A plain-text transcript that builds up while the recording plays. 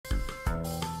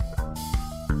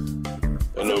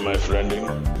Hello, my friending.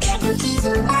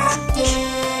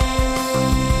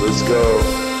 Let's go.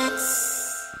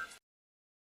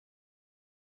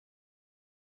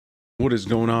 What is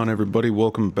going on, everybody?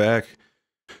 Welcome back.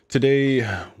 Today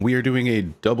we are doing a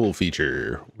double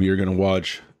feature. We are going to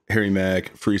watch Harry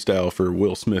Mack freestyle for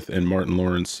Will Smith and Martin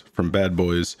Lawrence from Bad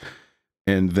Boys,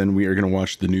 and then we are going to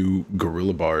watch the new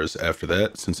Guerrilla bars after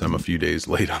that, since I'm a few days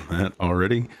late on that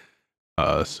already.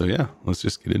 So yeah, let's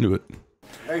just get into it.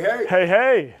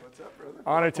 Hey. What's up, brother?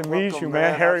 Honor to meet you,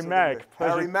 man. Harry Mack.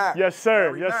 Harry Mack. Yes, sir.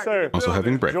 Harry yes, Mack. sir. Also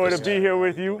having breakfast. Joy to be here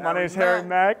with you. My name's Harry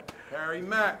Mack. Harry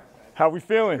Mack. How we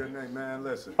feeling? Good name, man.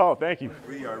 Listen. Oh, thank you.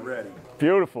 We are ready.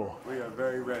 Beautiful. We are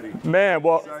very ready. Man,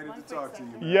 well. Excited to talk to you,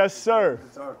 man. Yes, sir.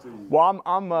 Excited to talk to you. Well,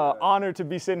 I'm honored to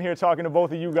be sitting here talking to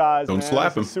both of you guys. Don't man.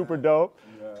 slap him. This is super dope.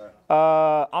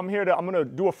 I'm gonna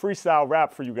do a freestyle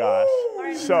rap for you guys.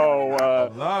 So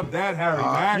Love that, Harry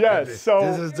Mack. yes, so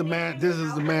This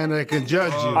is the man that can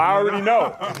judge you. I already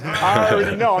know.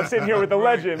 I'm sitting here with a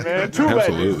legend, man. Two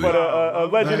legends, but a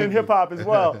legend in hip hop as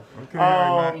well.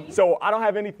 So I don't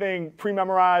have anything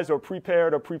pre-memorized or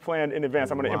prepared or pre-planned in advance.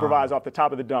 I'm gonna improvise off the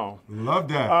top of the dome. Love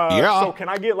that. So can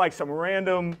I get like some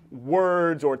random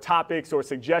words or topics or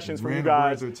suggestions from you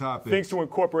guys? Things to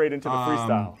incorporate into the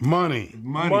freestyle.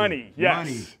 Money.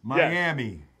 Yes.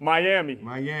 Miami.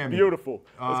 Beautiful.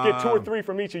 Let's get 2 or 3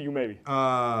 from each of you, maybe.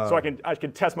 So I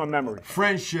can test my memory.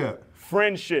 Friendship.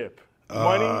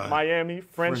 Money, Miami,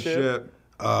 friendship.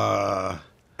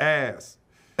 Ass.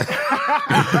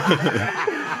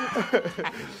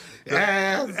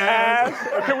 Ass.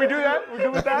 Can we do that? We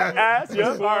good with that? Ass. Yeah.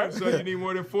 All right. So you need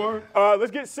more than 4?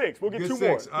 Let's get 6. We'll get 2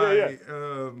 more.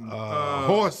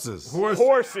 Horses.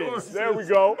 There we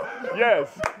go.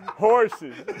 Yes.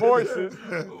 Horses.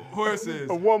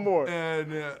 One more.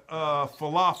 And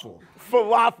falafel.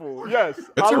 Yes.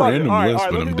 That's a random list,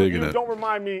 but let I'm digging it. Don't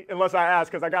remind me unless I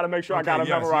ask, because I got to make sure I got to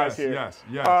memorize here. Yes.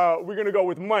 We're going to go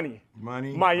with money.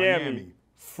 Miami.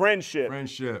 Friendship.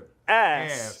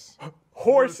 Ass.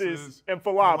 Horses. And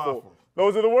falafel.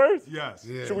 Those are the words? Yes.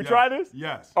 Yeah. Should we try this?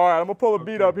 Yes. All right, I'm going to pull a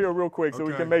beat up here real quick so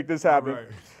we can make this happen.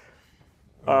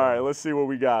 All right, let's see what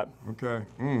we got. Okay.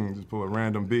 Just pull a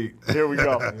random beat. Here we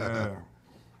go. Yeah.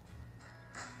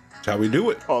 That's how we do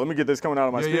it. Oh, let me get this coming out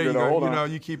of my speaker, though. Hold on. You know,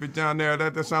 you keep it down there.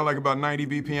 That sounds like about 90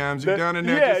 BPMs. You're down in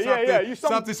there.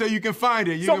 Something so you can find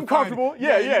it. Something comfortable.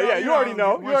 Yeah. You already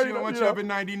know. Once you're up at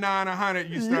 99, 100,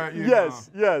 you start, Yes.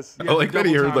 I like that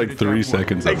he heard like 3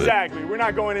 seconds of it. Exactly. We're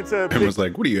not going into... And was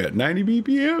like, what are you at, 90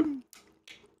 BPM?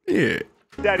 Yeah.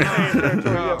 Daddy saying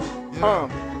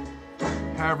territory.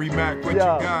 Harry Mack, what you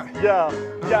got?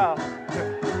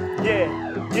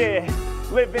 Yeah.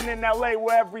 Living in LA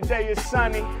where every day is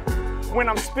sunny. When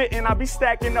I'm spitting, I be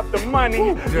stacking up the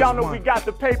money. Y'all know we got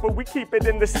the paper, we keep it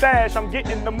in the stash. I'm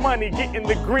getting the money, getting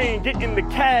the green, getting the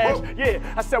cash. Yeah,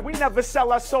 I said we never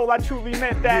sell our soul, I truly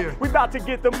meant that. We about to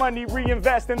get the money,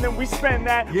 reinvest, and then we spend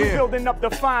that. We building up the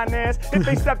finance. If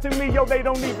they step to me, yo, they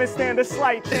don't even stand a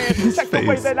slight chance. Check the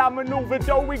way that I maneuver,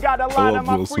 though. We got a lot of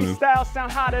my freestyle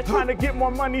sound hotter. Trying to get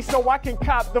more money so I can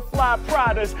cop the fly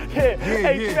Pradas.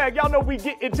 H-Mack, y'all know we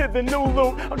get into the new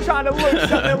loot. I'm trying to look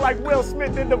something like Will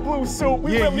Smith in the blue suit.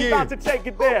 We really about to take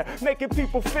it there, making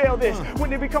people feel this. When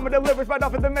they become a deliverance right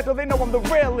off of the mental, they know I'm the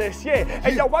realest,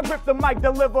 Hey, yo, I grip the mic,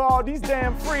 deliver all these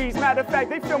damn frees. Matter of fact,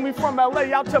 they feel me from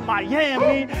LA out to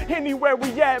Miami. Anywhere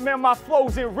we at, man, my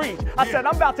flow's in reach. I said,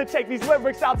 I'm about to take these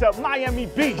lyrics out to Miami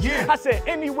Beach. I said,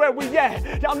 anywhere we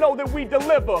at, y'all know that we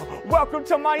deliver. Welcome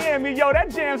to Miami, yo, that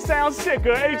jam sounds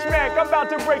sicker. H-Mack, I'm about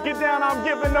to break it down, I'm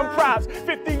giving them props.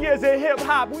 50 years of hip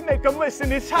hop, we make them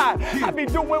listen, it's hot. I be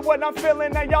doing what I'm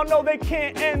feeling, and y'all know they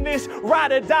can't end this.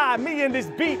 Ride or die, me and this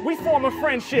beat, we form a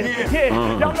friendship.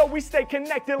 Y'all know we stay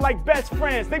connected like best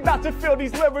friends. They about to feel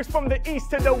these lyrics from the east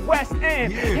to the west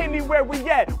end. Anywhere we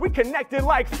at, we connected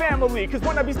like family. Cause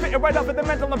when I be spitting right off of the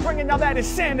mental, I'm bringing y'all that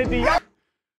insanity.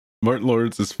 Martin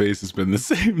Lawrence's face has been the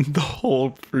same the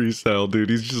whole freestyle, dude.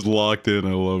 He's just locked in.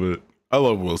 I love it. I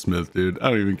love Will Smith, dude. I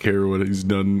don't even care what he's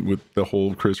done with the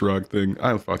whole Chris Rock thing.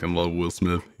 I fucking love Will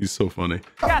Smith. He's so funny.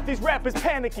 Got these rappers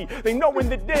panicky. They knowin'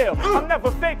 the deal. I'm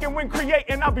never faking when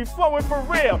creating. I'll be flowing for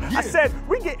real. I said,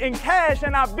 we getting cash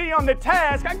and I be on the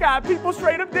task. I got people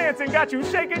straight up dancing. Got you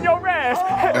shaking your ass.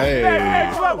 Hey.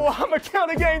 Next level, I'ma kill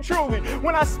the game truly.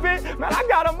 When I spit, man, I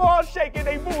got them all shaking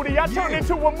they booty. I turn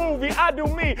into a movie. I do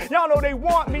me. Y'all know they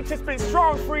want me to spit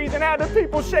strong freeze and have the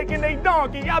people shaking they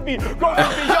donkey. I be going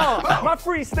beyond. My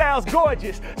freestyle's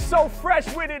gorgeous, so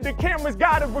fresh with it, the camera's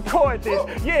gotta record this.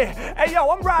 Yeah, hey yo,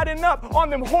 I'm riding up on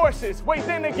them horses. Wait,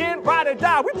 then again, ride or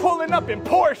die, we pulling up in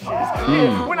Porsches.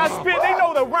 Yeah, when I spit, they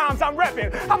know the rhymes I'm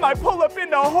repping. I might pull up in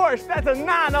the horse, that's a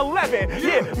 911.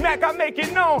 Yeah, Mac, I make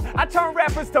it known. I turn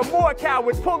rappers to more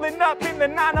cowards, pulling up in the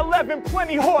 911,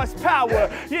 plenty horsepower.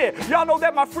 Yeah, y'all know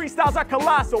that my freestyles are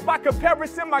colossal. By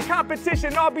comparison, my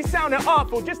competition all be sounding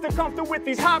awful. Just to come through with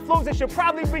these hot flows, it should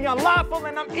probably be unlawful.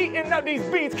 And I'm eating up these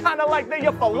beats kinda like they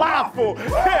a falafel.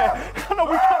 Yeah, I know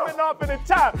we coming off at the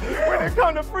top. When it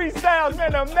come to freestyles,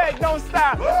 man, the Mac don't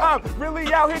stop. I'm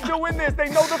really out here doing this. They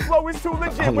know the flow is too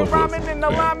legit. When rhyming in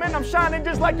alignment, I'm shining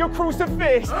just like a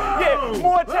crucifix. Yeah,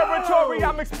 more territory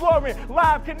I'm exploring.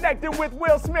 Live connected with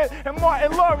Will Smith and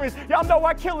Martin Lawrence. Y'all know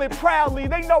I kill it proudly.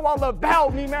 They know all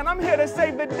about me, man. I'm here to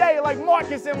save the day like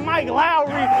Marcus and Mike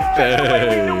Lowry. Just the way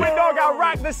we do it, dog. I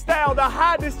rock the style, the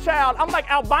hottest child. I'm like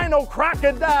albino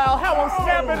crocodile. How I'm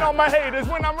snapping on my haters.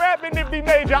 When I'm rapping, it be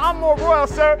major. I'm more royal,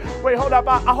 sir. Wait, hold up.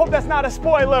 I hope that's not a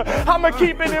spoiler. I'ma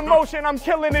keep it in motion. I'm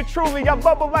killing it truly. I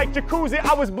bubble like jacuzzi.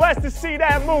 I was blessed to see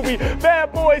that movie.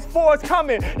 Bad Boys 4 is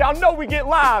coming. Y'all know we get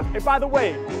live. And by the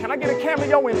way, can I get a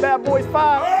cameo in Bad Boys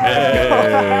 5?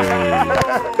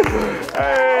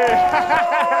 Hey.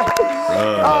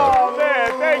 Oh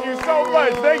man, thank you so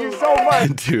much. Thank you so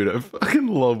much. Dude, I fucking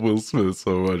love Will Smith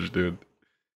so much, dude.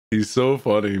 He's so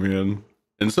funny, man.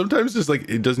 And sometimes just like,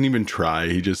 it doesn't even try.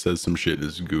 He just says some shit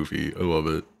that's goofy. I love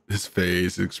it. His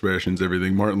face, expressions,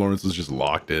 everything. Martin Lawrence is just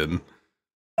locked in.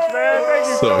 Man, thank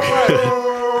you so much.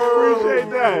 Appreciate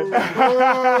that.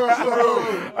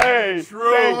 Hey,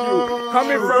 thank you.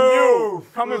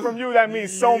 Coming from you, that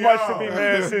means so much to me,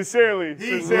 man. Sincerely.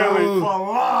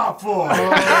 Falafel.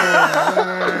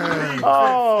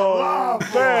 Oh,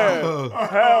 man.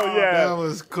 Hell yeah. That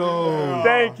was cool.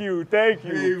 Thank you.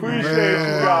 Appreciate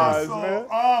you guys, man.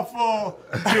 Awful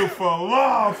to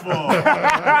falafel.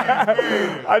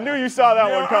 I knew you saw that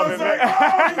one coming,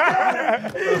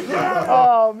 man.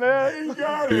 Oh,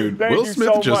 man. Dude, Will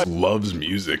Smith just loves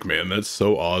music, man. That's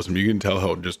so awesome. You can tell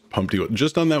how just pumped he was.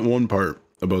 Just on that one part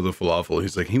about the falafel,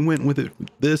 he's like, he went with it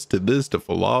this to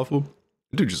falafel.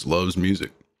 Dude just loves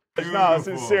music. No,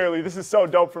 sincerely, this is so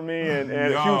dope for me, and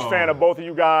a huge fan of both of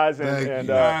you guys, and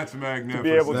that's magnificent. to be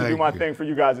able to do my thing for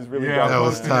you guys is really dope. That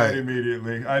was tight.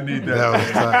 Immediately, I need that. That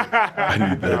was tight. I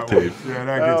need that tape. Yeah,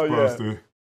 that gets posted.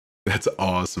 That's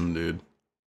awesome, dude.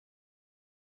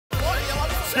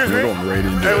 Excuse We're me. going right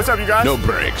into Hey, what's up, you guys? No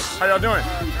breaks. How y'all doing?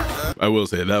 I will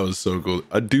say that was so cool.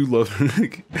 I do love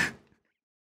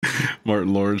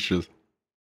Martin Lawrence just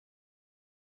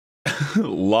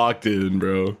locked in,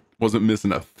 bro. Wasn't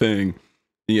missing a thing.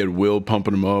 He had Will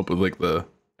pumping him up with like the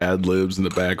ad libs and the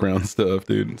background stuff,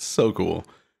 dude. It's so cool.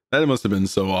 That must have been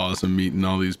so awesome meeting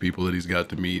all these people that he's got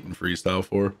to meet and freestyle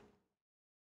for.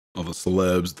 All the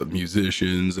celebs, the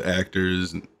musicians,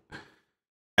 actors, and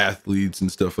athletes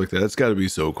and stuff like that. It's got to be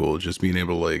so cool just being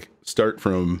able to like start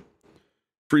from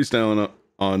freestyling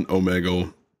on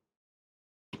Omegle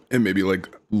and maybe like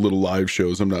little live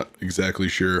shows. I'm not exactly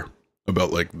sure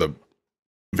about like the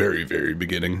very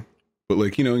beginning, but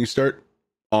like, you know, you start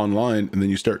online and then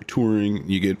you start touring,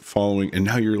 you get following, and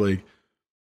now you're like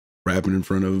rapping in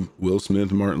front of Will Smith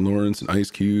and Martin Lawrence and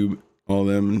Ice Cube, all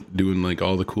them doing like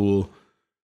all the cool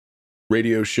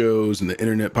radio shows and the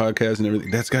internet podcasts and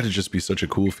everything. That's got to just be such a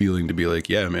cool feeling to be like,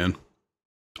 yeah, man,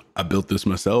 I built this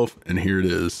myself and here it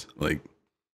is, like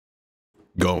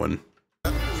going.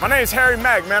 My name is Harry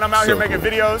Mack, man. I'm out So here making cool.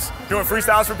 videos, doing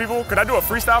freestyles for people. Could I do a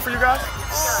freestyle for you guys?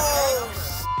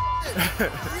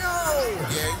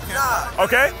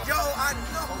 Okay.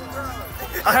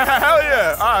 Hell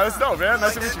yeah. All right, that's dope, man.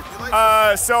 Nice to meet you.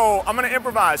 So I'm gonna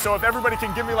improvise. So if everybody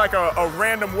can give me like a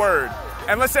random word.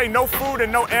 And let's say no food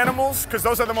and no animals, because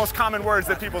those are the most common words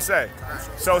that people say.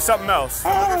 So something else.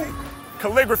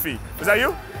 Calligraphy. Is that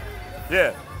you?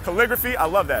 Yeah. Calligraphy, I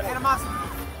love that.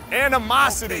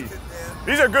 Animosity.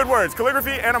 These are good words.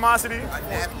 Calligraphy, animosity.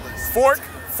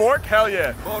 Fork, hell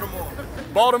yeah.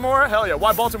 Baltimore, hell yeah.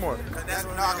 Why Baltimore?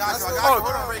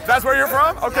 Oh, that's where you're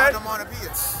from? Okay.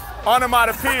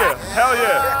 Onomatopoeia, hell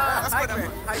yeah.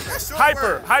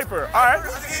 Hyper, all right.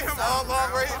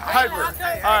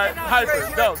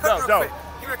 Hyper, dope.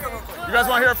 You guys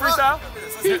want to hear a freestyle?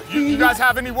 You guys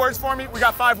have any words for me? We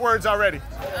got 5 words already.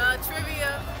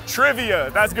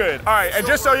 Trivia, that's good. All right, and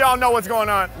just so y'all know what's going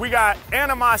on, we got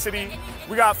animosity,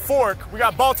 we got fork, we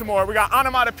got Baltimore, we got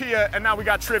onomatopoeia, and now we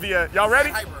got trivia. Y'all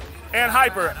ready? And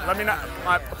hyper. Let me not,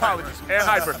 my apologies. And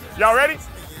hyper. Y'all ready?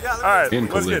 All right,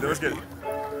 let's get it.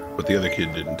 But the other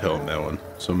kid didn't tell him that one,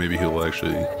 so maybe he'll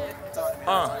actually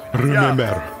remember.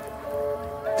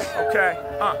 Yeah. Okay.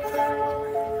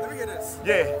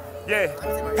 Yeah,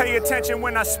 yeah. Pay attention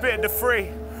when I spit the free.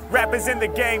 Rappers in the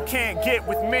game can't get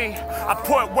with me. I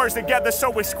put words together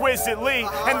so exquisitely,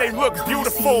 and they look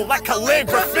beautiful like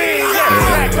calligraphy. Yeah,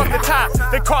 Mack from the top,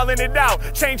 they calling it out.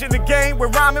 Changing the game, we're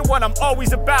rhyming what I'm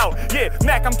always about. Yeah,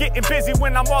 Mack, I'm getting busy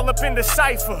when I'm all up in the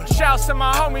cypher. Shouts to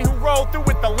my homie who rolled through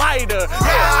with the lighter. Yeah,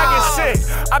 I get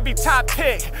sick, I be top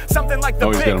pick. Something like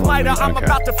the big lighter I'm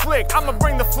about to flick. I'ma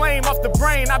bring the flame off the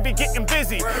brain, I be getting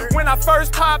busy. When I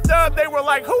first popped up, they were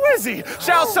like, who is he?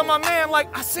 Shouts to my man like,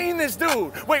 I seen this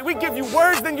dude. Wait, we give you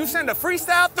words, then you send a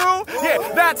freestyle through? Yeah,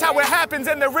 that's how it happens,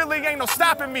 and there really ain't no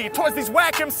stopping me. Towards these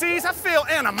whack MCs, I feel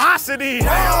animosity.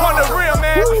 On the real,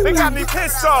 man, they got me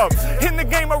pissed off. In the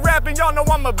game of rapping, y'all know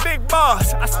I'm a big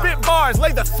boss. I spit bars,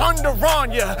 lay the thunder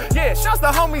on ya. Yeah, shouts the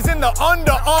homies in the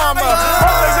Under Armour.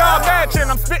 All of y'all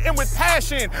matching, I'm spitting with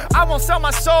passion. I won't sell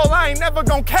my soul, I ain't never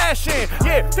gonna cash in.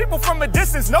 Yeah, people from a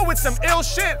distance know it's some ill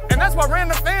shit, and that's why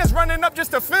random fans running up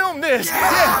just to film this.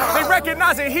 Yeah, they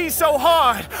recognizing he's so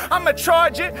hard. I'ma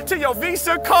charge it to your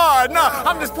Visa card. Nah,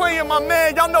 I'm just playing my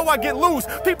man, y'all know I get loose.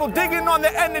 People digging on the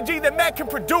energy that Mack can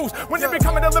produce. When they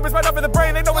becoming delivers right over the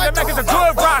brain, they know that Mack is a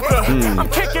good rocker. I'm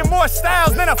kicking more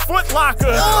styles than a Foot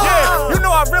Locker. Yeah, you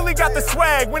know I really got the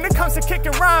swag. When it comes to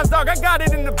kicking rhymes, dog, I got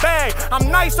it in the bag. I'm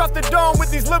nice off the dome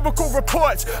with these lyrical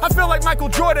reports. I feel like Michael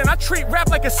Jordan, I treat rap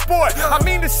like a sport. I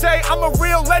mean to say, I'm a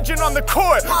real legend on the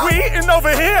court. We eating over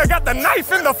here, got the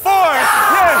knife in the fork.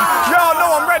 Yeah, y'all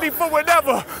know I'm ready for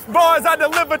whatever. Bars I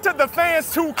deliver to the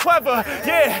fans too clever.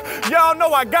 Yeah, y'all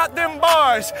know I got them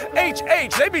bars.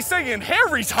 HH, they be saying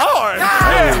Harry's hard.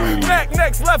 Yeah, Mack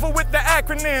next level with the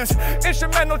acronyms.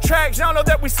 Instrumental tracks, y'all know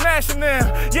that we smashing them.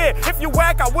 Yeah, if you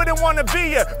whack, I wouldn't wanna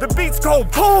be ya. The beats go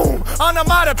boom,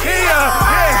 onomatopoeia.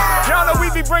 Yeah, y'all know we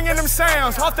be bringing them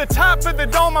sounds. Off the top of the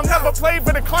dome, I'm never played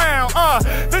for the clown.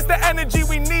 This the energy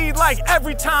we need like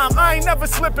every time. I ain't never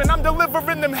slipping, I'm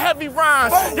delivering them heavy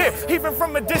rhymes. Yeah, even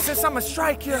from a distance, I'ma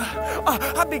strike ya.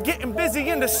 I be getting busy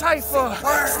in the cypher.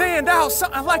 Stand out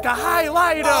something like a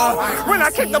highlighter. When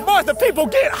I kick the bars, the people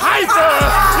get hyper.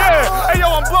 Yeah, hey yo,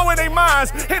 I'm blowing their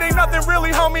minds. It ain't nothing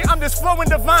really, homie, I'm just flowing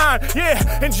divine.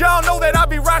 Yeah, and y'all know that I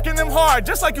be rocking them hard.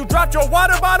 Just like you dropped your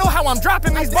water bottle, how I'm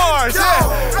dropping these bars.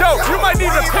 Yeah, yo, you might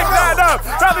need to pick that up.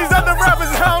 All these other rappers,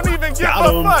 I don't even give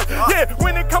a fuck. Yeah,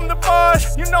 when it come to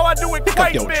bars, you know I do it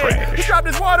quite big. He dropped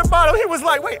his water bottle, he was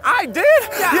like, wait, I did?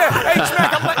 Yeah,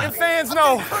 H-Mack, I'm letting fans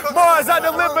know. Bars I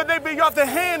deliver, they be off the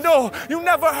handle. You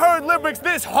never heard lyrics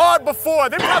this hard before.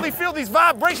 They probably feel these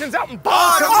vibrations out in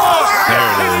Baltimore.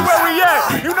 Anywhere we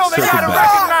at, you know they gotta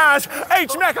recognize.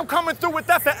 H-Mack, I'm coming through with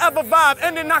that forever vibe.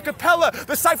 Ending acapella,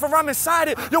 the cypher, I'm inside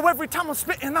it. Yo, every time I'm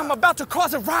spitting, I'm about to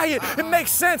cause a riot. It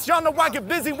makes sense, y'all know I get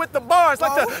busy with the bars.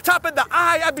 Like the top of the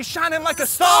eye, I be shining like a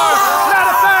star. Matter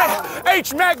of fact,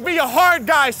 H-Mack be a hard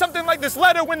guy. Something like this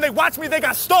letter, when they watch me, they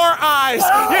got star eyes.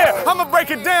 Yeah, I'ma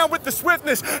break it down with the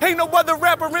swiftness. Ain't no other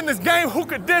rapper in this game who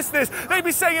could diss this. They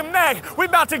be saying, Mack, we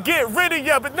about to get rid of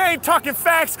ya, but they ain't talking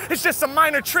facts, it's just some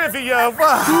minor trivia.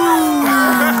 Caught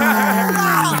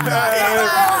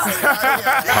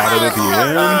it at the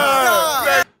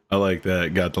end. I like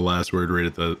that. Got the last word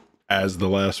right as the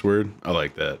last word. I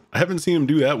like that. I haven't seen him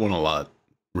do that one a lot,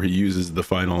 where he uses the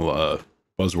final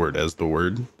buzzword as the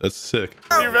word. That's sick.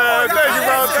 Thank you, man. Thank you,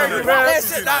 bro. Thank you, man.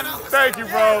 Thank you,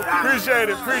 bro. Appreciate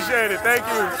it. Appreciate it. Thank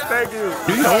you. Thank you.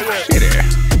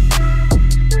 Shitty.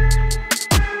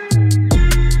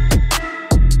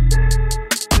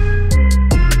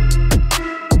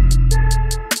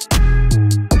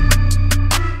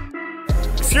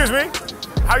 Excuse me.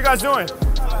 How you guys doing?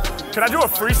 Can I do a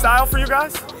freestyle for you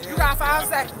guys? You got 5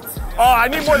 seconds. Oh, I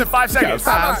need more than 5 seconds.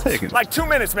 5 seconds. Like 2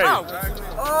 minutes, maybe.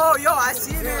 Oh, yo, I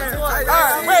seen you. Wait.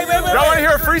 Y'all want to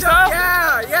hear a freestyle?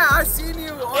 Yeah, I seen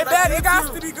you. It got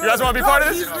to be good. You guys want to be part of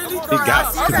this? He's really good. It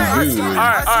got to be good. All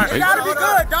right. It gotta be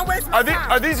good. Don't waste my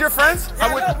time. Are these your friends? It's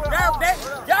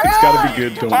gotta be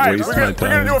good. Don't waste my We're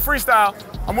gonna do a time. freestyle.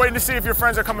 I'm waiting to see if your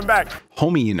friends are coming back.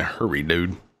 Homie in a hurry,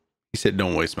 dude. He said,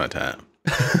 "Don't waste my time."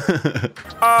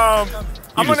 I'm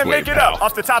gonna make it up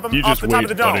off the top of the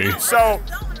dome. Buddy. So,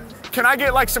 can I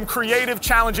get like some creative,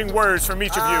 challenging words from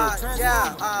each of you?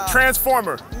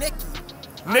 Transformer.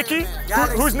 Nikki?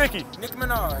 Who's Nikki? Nicki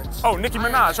Minaj. Oh, Nicki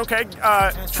Minaj. Okay.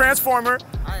 Transformer.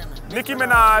 Nicki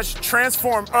Minaj.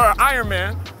 Iron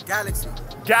Man.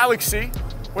 Galaxy.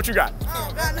 What you got?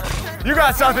 You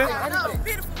got something?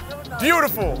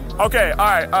 Beautiful. Okay. All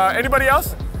right. Anybody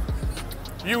else?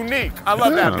 Unique. I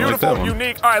love that. Beautiful, I like that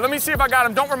unique. All right, let me see if I got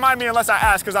them. Don't remind me unless I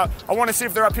ask, because I want to see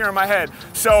if they're up here in my head.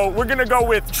 So we're going to go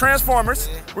with Transformers.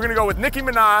 We're going to go with Nicki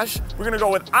Minaj. We're going to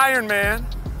go with Iron Man.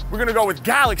 We're going to go with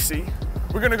Galaxy.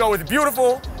 We're going to go with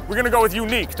Beautiful. We're going to go with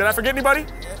Unique. Did I forget anybody?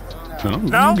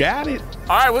 No? You got it.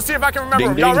 All right, we'll see if I can remember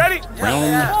them. Ding, Y'all ding. ready?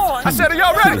 Round. I said, are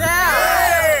y'all ready?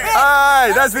 Yeah. All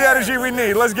right, that's the energy we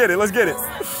need. Let's get it, let's get it.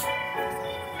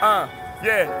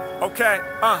 Yeah, okay,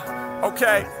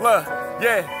 okay, look,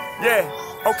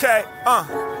 yeah, okay,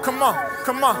 come on,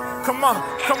 come on, come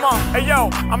on, come on. Hey yo,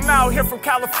 I'm out here from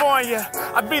California.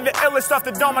 I be the illest off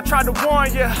the dome, I tried to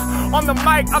warn ya. On the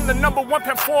mic, I'm the #1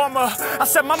 performer. I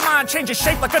said my mind changes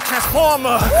shape like a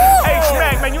transformer.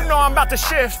 H-Mack, man, you know I'm about to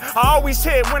shift. I always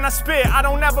hit when I spit, I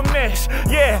don't ever miss.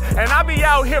 Yeah, and I be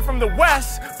out here from the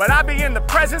west, but I be in the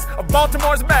presence of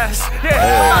Baltimore's best. Yeah,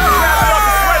 I'm off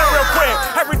the sweater real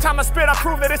quick. Every time I spit, I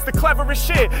prove that it's the cleverest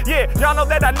shit. Yeah, y'all know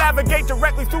that I navigate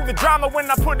directly through the drama when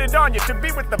I put it on you. To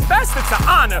be with the best, it's an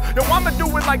honor. Yo, I'ma do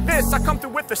it like this, I come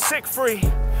through with the sick free.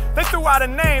 They threw out a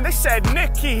name, they said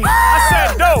Nicki. I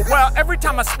said dope, well, every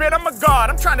time I spit, I'm a god.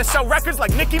 I'm trying to sell records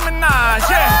like Nicki Minaj,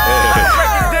 yeah. I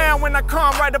break it down when I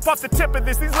come right up off the tip of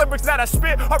this. These lyrics that I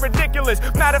spit are ridiculous.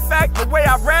 Matter of fact, the way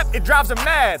I rap, it drives her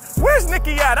mad. Where's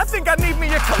Nicki at? I think I need me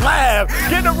a collab.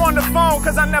 Get her on the phone,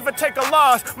 cause I never take a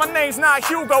loss. My name's not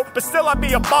Hugo, but still I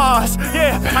be a boss.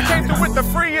 Yeah, I came through with the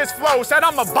freest flow. Said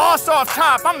I'm a boss off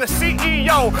top, I'm the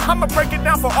CEO. I'ma break it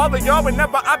down for all of y'all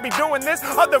whenever I be doing this.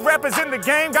 Other rappers in the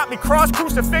game got me cross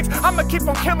crucifix. I'ma keep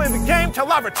on killing the game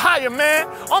till I retire, man.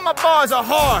 All my bars are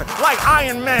hard, like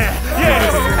Iron Man.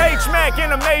 Yeah, H-Mack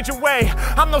in a major way.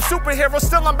 I'm no superhero,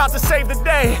 still I'm about to save the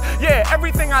day. Yeah,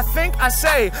 everything I think, I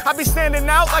say. I be standing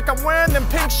out like I'm wearing them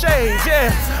pink shades.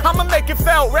 Yeah, I'ma make it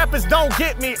felt, rappers don't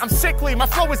get me. I'm sickly, my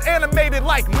flow is animated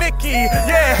like Mickey.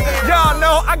 Yeah, y'all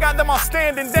know I got them all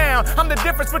standing down. I'm the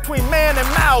difference between man and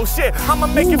mouse. Yeah, I'ma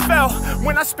make it felt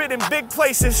when I spit in big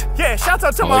places. Yeah, shouts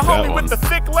out to my homie with the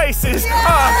thick laces.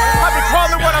 I be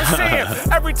calling what I'm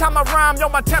seeing. Every time I rhyme, yo,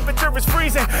 my temperature is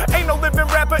freezing. Ain't no living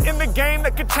rapper in the game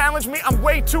that could challenge me. I'm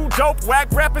way too dope.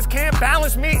 Whack rappers can't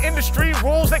balance me. Industry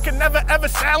rules, they can never ever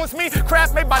silence me.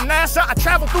 Craft made by NASA, I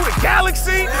travel through the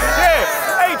galaxy.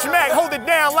 Yeah, H-Mack, hold it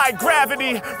down like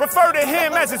gravity. Refer to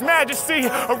him as His Majesty.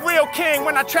 A real king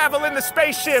when I travel in the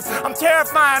spaceship. I'm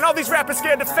terrifying, all these rappers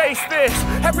scared to face this.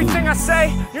 Everything I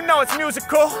say, you know it's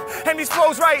musical. And these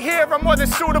flows right here are more than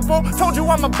suitable. Told you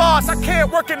I'm a boss, I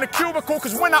can't work in the cubicle.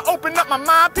 Cause when I open up my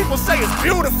mind, people say it's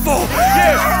beautiful.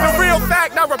 Yeah, the real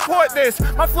fact, I report this.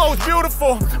 My flow's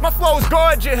beautiful, my flow's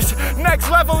gorgeous. Next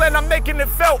level and I'm making it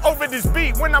felt over this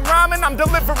beat. When I'm rhyming, I'm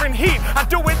delivering heat. I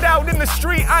do it out in the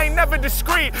street, I ain't never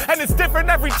discreet. And it's different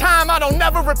every time, I don't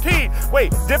never repeat.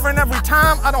 Wait, different every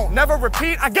time, I don't never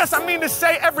repeat. I guess I mean to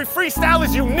say every freestyle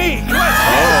is unique.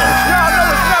 Y'all know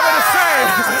it's never the same.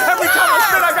 Every time I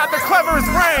spit, I got the cleverest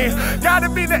brain. Gotta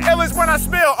be the illest when I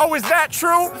spill. Oh, is that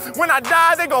true? When I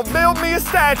die, they gon' build me a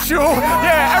statue.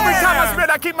 Yeah, every time I spit,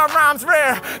 I keep my rhymes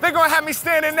rare. They gon' have me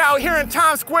standing out here in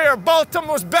Times Square.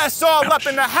 Baltimore's best all up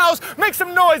in the house. Make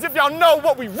some noise if y'all know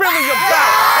what we really about.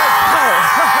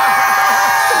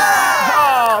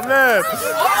 Oh, man.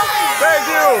 Thank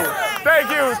you. Thank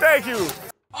you. Thank you.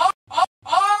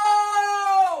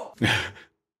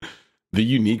 The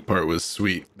unique part was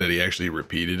sweet that he actually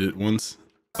repeated it once.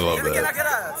 I love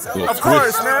that. Of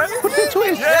course, man. What's a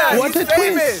twist? Yeah, What's a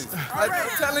twist? I'm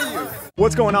telling you.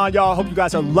 What's going on, y'all? Hope you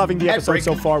guys are loving the episode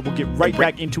so far. We'll get right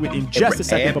back into it in just a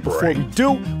second. But before we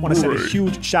do, I want to send a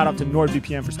huge shout out to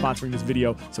NordVPN for sponsoring this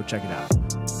video. So check it out.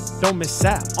 Don't miss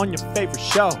out on your favorite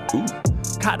show. Ooh.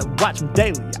 Gotta watch them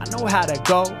daily. I know how that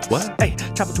goes. What? Hey,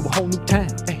 travel to a whole new town.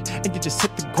 Hey, and you just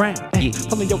hit the ground. Hey,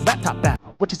 pulling your laptop out.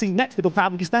 What you see next, it'll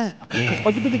probably stand.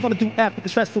 All you really gonna do after the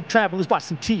stressful travel is watch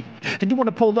some TV. And you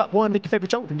wanna pull up one of your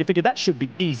favorite shows, and you figure that should be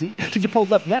easy. So you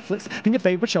pull up Netflix, and your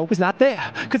favorite show is not there.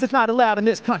 Cause it's not allowed in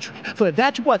this country. For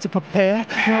that, you wasn't prepared.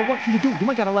 Now, what can you do? You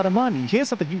ain't got a lot of money. Here's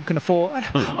something you can afford.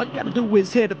 All you gotta do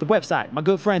is hit up the website. My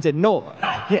good friends at Nord.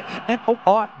 Yeah,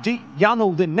 N-O-R-D. Y'all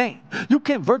know the name. You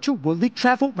can virtually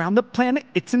travel around the planet.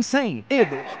 It's insane.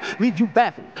 It'll leave you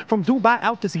baffled. From Dubai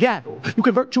out to Seattle, you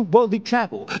can virtually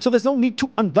travel. So there's no need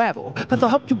to unravel, but they'll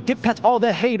help you get past all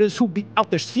the haters who be out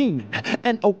there scheming.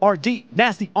 N-O-R-D,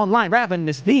 nasty online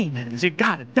ravenous demons. You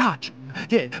gotta dodge them.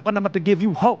 Yeah, but I'm about to give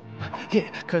you hope. Yeah,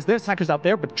 cause there's hackers out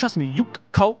there, but trust me, you can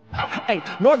cope. Hey,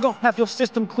 Nord gon' have your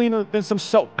system cleaner than some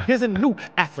soap. Here's a new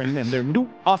acronym. Their new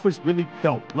offer's really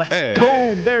dope. Let's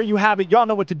boom, there you have it. Y'all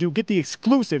know what to do. Get the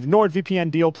exclusive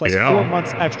NordVPN deal plus 4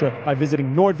 months extra by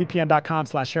visiting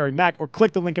nordvpn.com/HarryMack or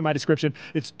click the link in my description.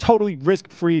 It's totally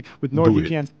risk-free with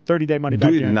NordVPN's 30-day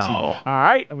money-back guarantee. Now. All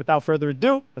right, and without further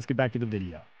ado, let's get back to the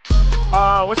video.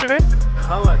 What's your name?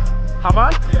 Hamad.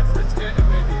 Hamad? Yes, it's good,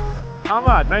 baby.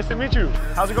 Hamad, nice to meet you.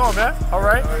 How's it going, man? All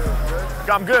right?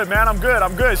 I'm good, man. I'm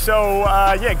good. So,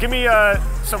 yeah, give me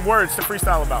some words to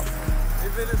freestyle about.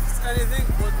 If it's anything,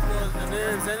 what the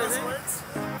names,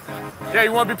 Yeah,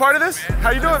 you want to be part of this? How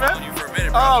you doing,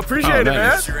 man? Oh, appreciate it,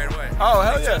 man. Oh,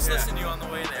 hell yeah.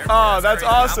 Oh, that's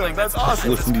awesome. That's awesome.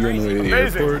 Listen to you on the way to the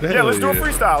Amazing. airport. Yeah, let's do a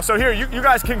freestyle. So here, you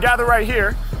guys can gather right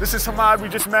here. This is Hamad we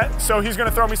just met, so he's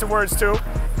gonna throw me some words too.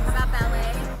 About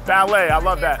ballet. Ballet, I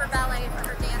love that. For ballet, for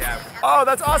her dancing. Oh,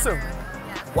 that's awesome.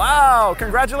 Wow,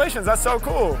 congratulations, that's so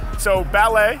cool. So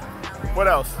ballet, what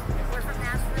else? We're from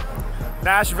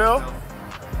Nashville. Nashville,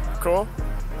 cool.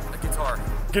 Guitar.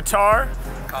 Guitar,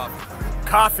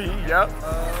 coffee, yep.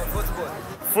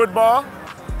 Football.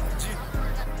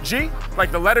 G,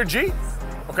 like the letter G?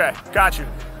 Okay, got you.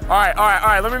 All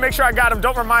right, let me make sure I got them.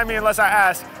 Don't remind me unless I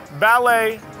ask.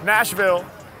 Ballet, Nashville,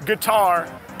 guitar,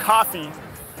 coffee,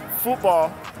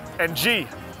 football, and G.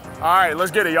 All right,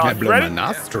 let's get it, y'all. You ready? My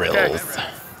nostrils. Okay.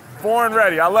 Born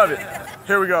ready, I love it.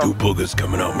 Here we go. Two boogers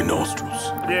coming out my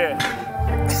nostrils. Yeah.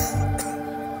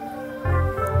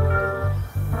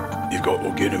 You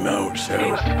go get him out, so.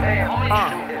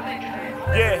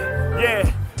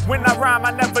 Yeah. When I rhyme,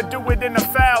 I never do it in a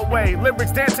foul way.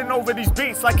 Lyrics dancing over these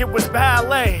beats like it was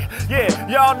ballet. Yeah,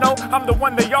 y'all know I'm the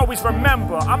one they always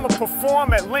remember. I'ma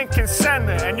perform at Lincoln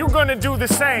Center, and you're gonna do the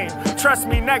same. Trust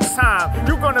me, next time,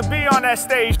 you're gonna be on that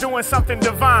stage doing something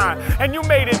divine. And you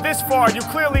made it this far, you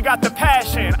clearly got the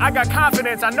passion. I got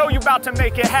confidence, I know you about to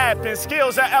make it happen.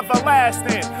 Skills are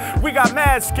everlasting. We got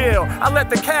mad skill. I let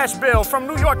the cash bill from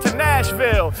New York to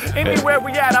Nashville. Anywhere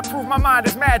we at, I prove my mind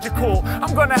is magical.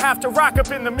 I'm gonna have to rock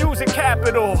up in the music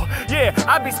capital. Yeah,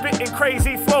 I be spitting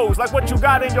crazy flows like what you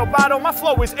got in your bottle. My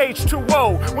flow is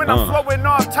H2O. When I'm flowing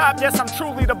off top, yes, I'm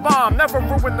truly the bomb. Never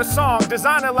ruin the song,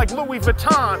 designer like Louis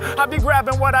Vuitton. I be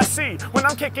grabbing what I see when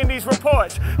I'm kicking these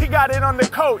reports. He got it on the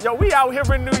coat, yo, we out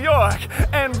here in New York.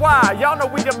 And why? Y'all know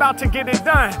we about to get it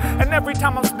done. And every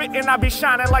time I'm spitting, I be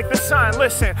shining like the sun.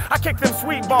 Listen, I kick them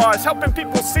sweet bars, helping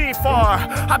people see far.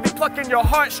 I be plucking your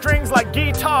heartstrings like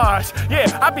guitars.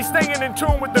 Yeah, I be staying in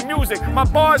tune with the music. My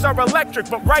bars are electric,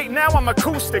 but right now I'm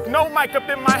acoustic. No mic up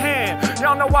in my hand.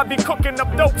 Y'all know I be cooking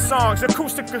up dope songs.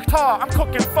 Acoustic guitar, I'm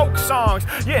cooking folk songs.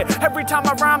 Yeah, every time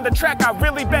I rhyme the track, I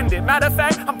really bend it. Matter of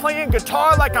fact, I'm playing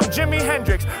guitar like I'm Jimi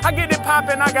Hendrix. I get it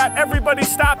poppin', I got everybody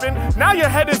stopping. Now your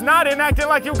head is nodding, acting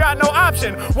like you got no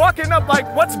option. Walking up like,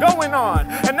 what's going on?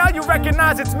 And now you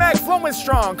recognize it's Mack flowing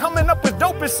strong. Coming up with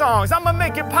dopest songs, I'ma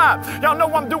make it pop. Y'all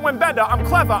know I'm doing better, I'm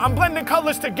clever. I'm blending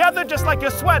colors together just like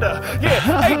your sweater.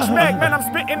 Yeah, H-Mack, man, I'm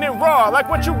spitting it raw. Like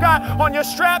what you got on your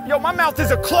strap, yo, my mouth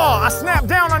is a claw. I snap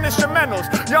down on instrumentals.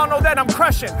 Y'all know that I'm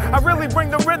crushing. I really bring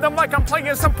the rhythm like I'm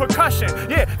playing some percussion.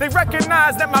 Yeah, they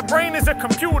recognize that my brain is a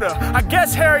computer. I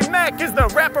guess Harry Mack is the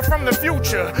rapper from the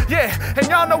future. Yeah, and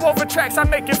y'all know over tracks I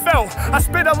make it felt. I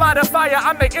spit a lot of fire,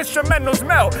 I make instrumentals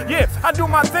melt. Yeah, I do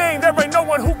my thing, there ain't no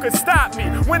one who could stop me.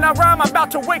 When I rhyme, I'm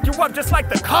about to wake you up just like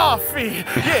the coffee.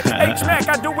 Yeah, H-Mack,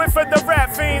 I do it for the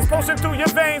rap fiends. Posting through your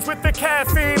veins with the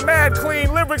caffeine. Mad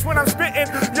clean lyrics when I'm spitting.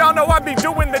 Y'all know I be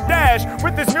doing the dash.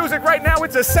 With this music right now,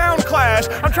 it's a sound clash.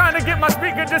 I'm trying to get my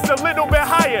speaker just a little bit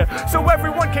higher, so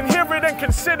everyone can hear it and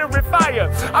consider it fire.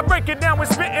 I break it down with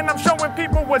spitting, I'm showing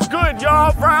people what's good,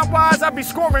 y'all. Rhyme-wise, I be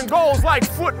scoring goals like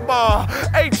football.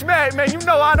 H-Mack, man, you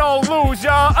know I don't lose,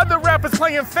 y'all. Other rappers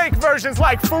playing fake versions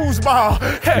like foosball.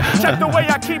 Hey, check the way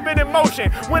I keep it in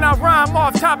motion. When I rhyme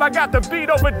off top, I got the beat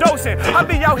overdosing. I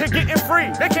be out here getting free.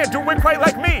 They can't do it quite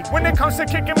like me. When it comes to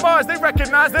kicking bars, they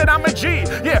recognize that I'm a G.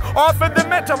 Yeah, off of the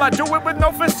mental, I do it with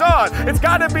no facade. It's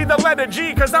gotta be the letter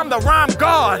G, cause I'm the rhyme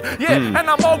god. Yeah, and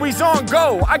I'm always on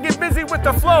go. I get busy with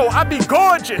the flow. I be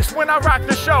gorgeous when I rock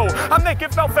the show. I make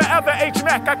it felt forever,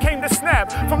 H-Mack, I came to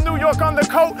snap. From New York on the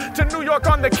coat, to New York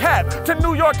on the cap, to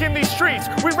New York in these streets.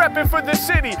 We reppin' for the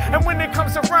city. And when it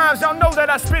comes to rhymes, y'all know that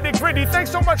I spit it gritty.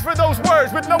 Thanks so much for those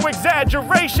words, with no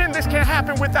exaggeration. This can't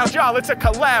happen without y'all, it's a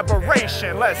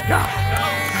collaboration. Let's go.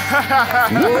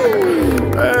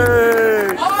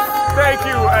 Hey. Thank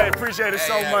you. I appreciate it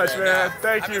so much, man.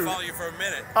 Thank you. I've been following you for a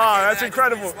minute. Oh, that's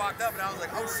incredible. I just walked up and I was like,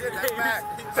 oh shit, that's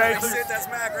Mack. Thank you. Shit, that's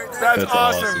Mack right there. That's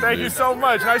awesome. Thank dude. you so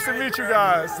much. Nice to meet you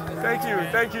guys. Thank you.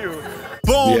 Thank you.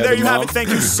 Boom. There you have it. Thank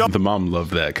you so much. The mom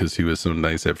loved that because he was so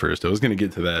nice at first. I was going to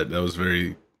get to that. That was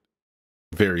very,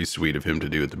 very sweet of him to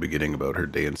do at the beginning about her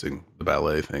dancing, the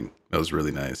ballet thing. That was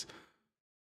really nice.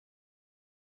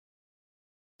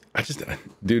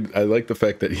 Dude, I like the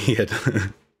fact that he had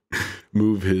to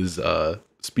move his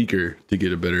speaker to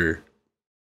get a better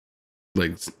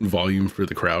like volume for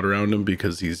the crowd around him,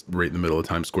 because he's right in the middle of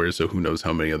Times Square, so who knows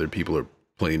how many other people are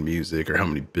playing music or how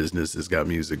many businesses got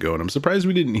music going. I'm surprised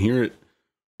we didn't hear it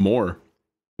more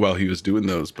while he was doing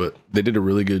those, but they did a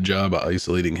really good job of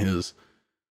isolating his,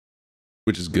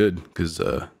 which is good, because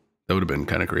that would have been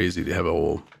kind of crazy to have a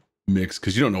whole mix,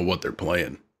 because you don't know what they're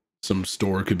playing. some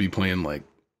store could be playing like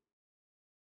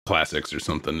classics or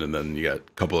something, and then you got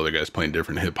a couple other guys playing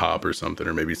different hip hop or something,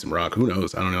 or maybe some rock. Who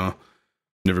knows? I don't know.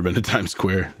 Never been to Times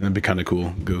Square. That'd be kind of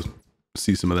cool. Go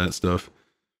see some of that stuff.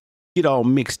 Get all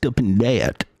mixed up in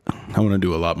that. I want to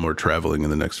do a lot more traveling in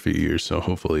the next few years, so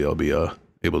hopefully I'll be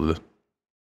able to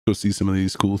go see some of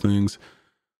these cool things.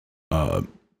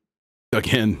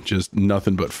 Again, just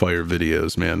nothing but fire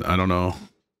videos, man. I don't know.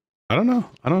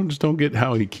 Just don't get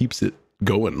how he keeps it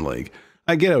going. Like,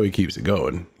 I get how he keeps it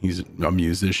going. He's a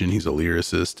musician. He's a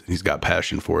lyricist. He's got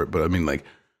passion for it. But I mean, like,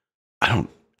 I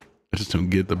just don't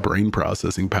get the brain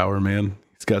processing power, man.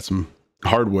 He's got some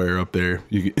hardware up there.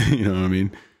 You know what I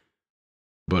mean?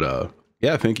 But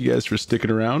yeah, thank you guys for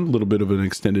sticking around. A little bit of an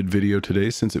extended video today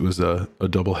since it was a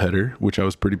double header, which I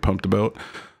was pretty pumped about.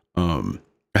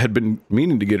 I had been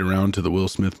meaning to get around to the Will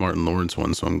Smith, Martin Lawrence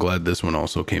one, so I'm glad this one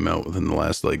also came out within the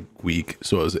last like week,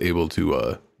 so I was able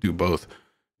to do both.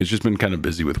 It's just been kind of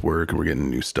busy with work, and we're getting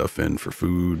new stuff in for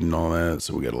food and all that,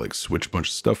 so we got to like switch a bunch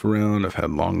of stuff around. I've had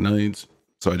long nights,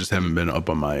 so I just haven't been up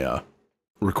on my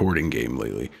recording game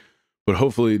lately. But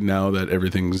hopefully now that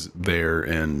everything's there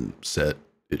and set,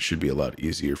 it should be a lot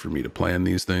easier for me to plan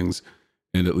these things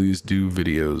and at least do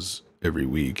videos every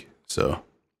week. So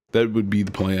that would be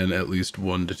the plan, at least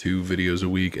 1 to 2 videos a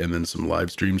week, and then some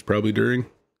live streams probably during.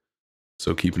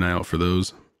 So keep an eye out for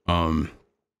those.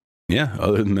 Yeah,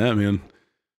 other than that, man,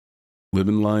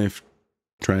 living life,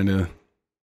 trying to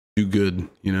do good,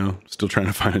 you know, still trying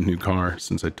to find a new car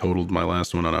since I totaled my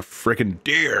last one on a freaking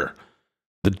deer.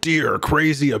 The deer are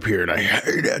crazy up here and I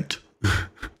hate it.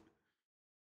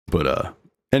 But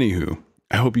anywho,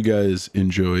 I hope you guys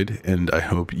enjoyed, and I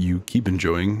hope you keep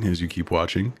enjoying as you keep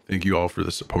watching. Thank you all for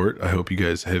the support. I hope you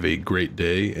guys have a great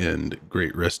day and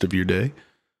great rest of your day,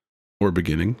 or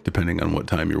beginning, depending on what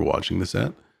time you're watching this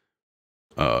at.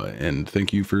 And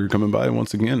thank you for coming by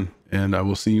once again, and I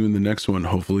will see you in the next one.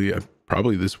 Hopefully,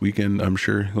 probably this weekend, I'm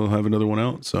sure he'll have another one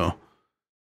out, so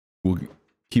we'll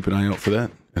keep an eye out for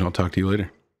that, and I'll talk to you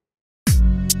later.